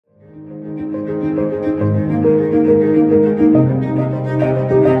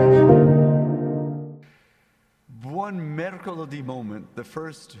Mercoledì moment, the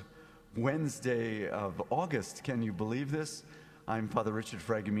first Wednesday of August. Can you believe this? I'm Father Richard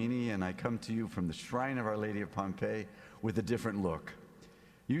Fragamini, and I come to you from the Shrine of Our Lady of Pompeii with a different look.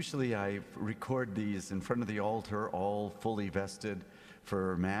 Usually I record these in front of the altar, all fully vested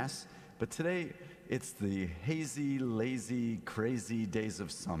for Mass, but today it's the hazy, lazy, crazy days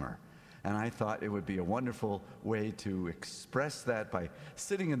of summer. And I thought it would be a wonderful way to express that by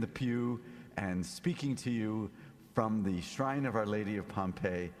sitting in the pew and speaking to you from the Shrine of Our Lady of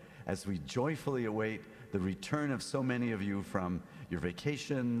Pompeii as we joyfully await the return of so many of you from your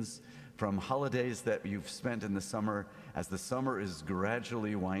vacations, from holidays that you've spent in the summer as the summer is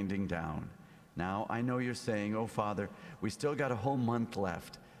gradually winding down. Now, I know you're saying, oh, Father, we still got a whole month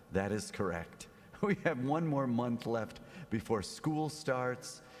left. That is correct. We have one more month left before school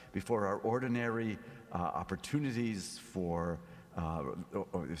starts, before our ordinary opportunities for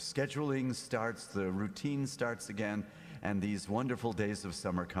scheduling starts, the routine starts again, and these wonderful days of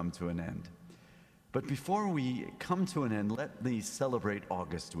summer come to an end. But before we come to an end, let me celebrate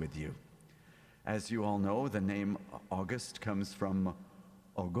August with you. As you all know, the name August comes from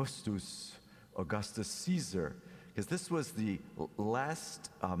Augustus Caesar, because this was the last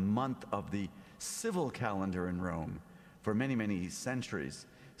month of the civil calendar in Rome for many, many centuries,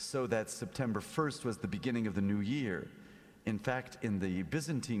 so that September 1st was the beginning of the new year. In fact, in the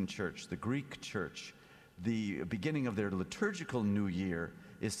Byzantine Church, the Greek Church, the beginning of their liturgical new year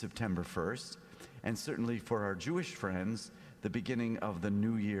is September 1st, and certainly for our Jewish friends, the beginning of the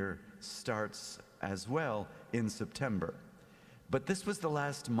new year starts as well in September. But this was the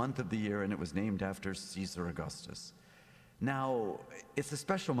last month of the year, and it was named after Caesar Augustus. Now, it's a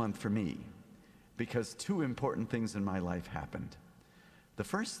special month for me because two important things in my life happened. The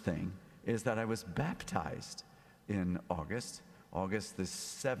first thing is that I was baptized in August. August the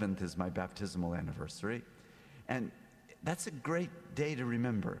 7th is my baptismal anniversary. And that's a great day to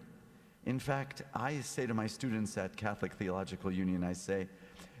remember. In fact, I say to my students at Catholic Theological Union, I say,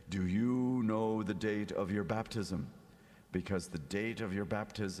 do you know the date of your baptism? Because the date of your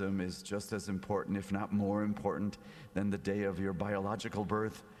baptism is just as important, if not more important, than the day of your biological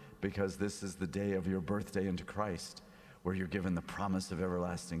birth, because this is the day of your birthday into Christ, where you're given the promise of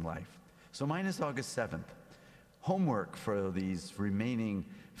everlasting life. So mine is August 7th. Homework for these remaining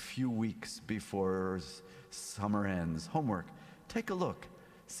few weeks before summer ends. Homework. Take a look.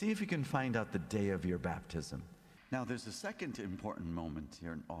 See if you can find out the day of your baptism. Now, there's a second important moment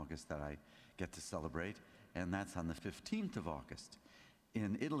here in August that I get to celebrate, and that's on the 15th of August.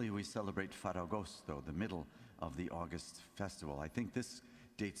 In Italy, we celebrate Ferragosto, the middle of the August festival. I think this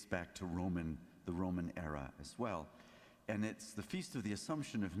dates back to the Roman era as well. And it's the Feast of the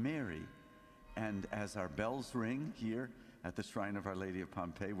Assumption of Mary. And as our bells ring here at the Shrine of Our Lady of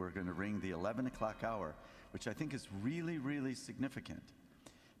Pompeii, we're going to ring the 11 o'clock hour, which I think is really, really significant.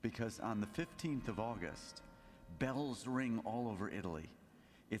 Because on the 15th of August, bells ring all over Italy.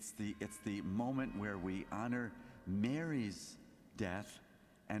 It's the moment where we honor Mary's death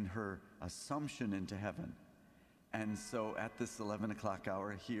and her assumption into heaven. And so at this 11 o'clock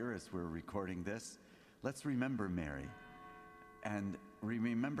hour here, as we're recording this, let's remember Mary. And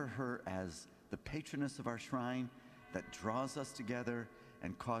remember her as the patroness of our shrine that draws us together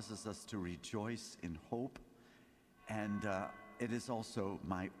and causes us to rejoice in hope. And it is also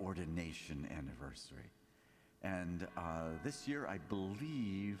my ordination anniversary. And this year, I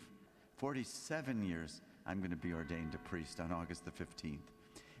believe, 47 years, I'm going to be ordained a priest on August the 15th.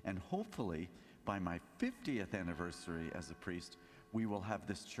 And hopefully, by my 50th anniversary as a priest, we will have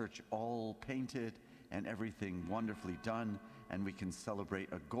this church all painted and everything wonderfully done, and we can celebrate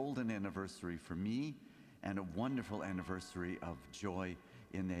a golden anniversary for me and a wonderful anniversary of joy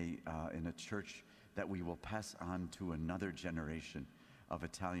in a church that we will pass on to another generation of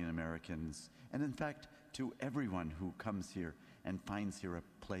Italian Americans, and in fact, to everyone who comes here and finds here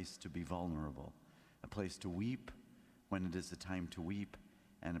a place to be vulnerable, a place to weep when it is a time to weep,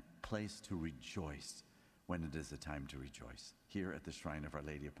 and a place to rejoice when it is a time to rejoice, here at the Shrine of Our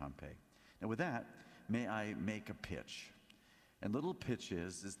Lady of Pompeii. Now with that, may I make a pitch? And little pitch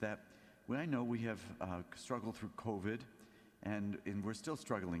is that I know we have struggled through COVID, and we're still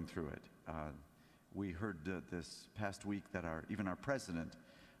struggling through it. We heard this past week that even our president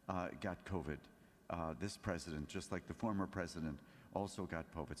got COVID. This president, just like the former president, also got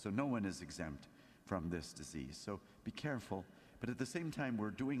COVID. So no one is exempt from this disease. So be careful. But at the same time, we're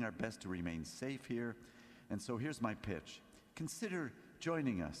doing our best to remain safe here. And so here's my pitch. Consider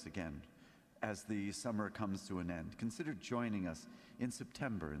joining us again as the summer comes to an end. Consider joining us in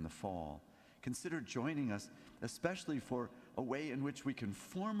September, in the fall. Consider joining us, especially for a way in which we can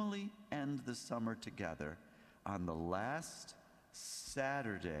formally end the summer together on the last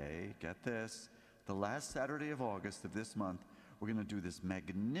Saturday, get this, the last Saturday of August of this month, we're going to do this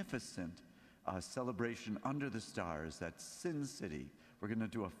magnificent celebration under the stars at Sin City. We're going to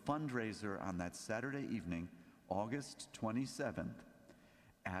do a fundraiser on that Saturday evening, August 27th,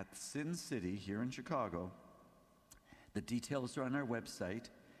 at Sin City here in Chicago. The details are on our website.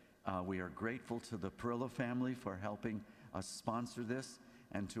 We are grateful to the Perillo family for helping us sponsor this,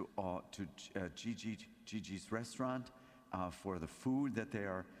 and to Gigi's Restaurant for the food that they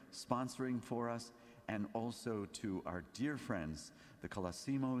are sponsoring for us, and also to our dear friends, the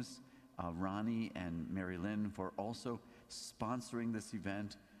Colasimos, Ronnie and Mary Lynn, for also sponsoring this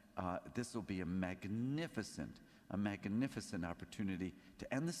event. This will be a magnificent opportunity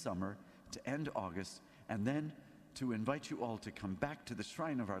to end the summer, to end August, and then to invite you all to come back to the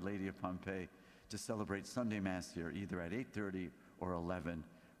Shrine of Our Lady of Pompeii to celebrate Sunday Mass here, either at 8:30 or 11,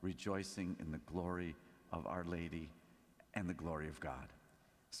 rejoicing in the glory of Our Lady and the glory of God.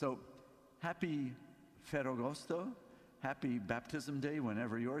 So, happy Ferragosto, happy Baptism Day,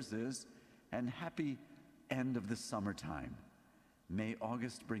 whenever yours is, and happy end of the summertime. May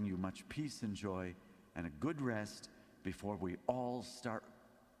August bring you much peace and joy and a good rest before we all start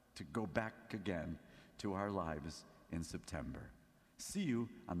to go back again to our lives in September. See you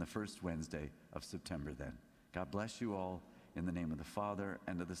on the first Wednesday of September then. God bless you all in the name of the Father,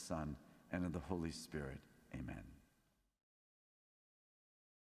 and of the Son, and of the Holy Spirit. Amen.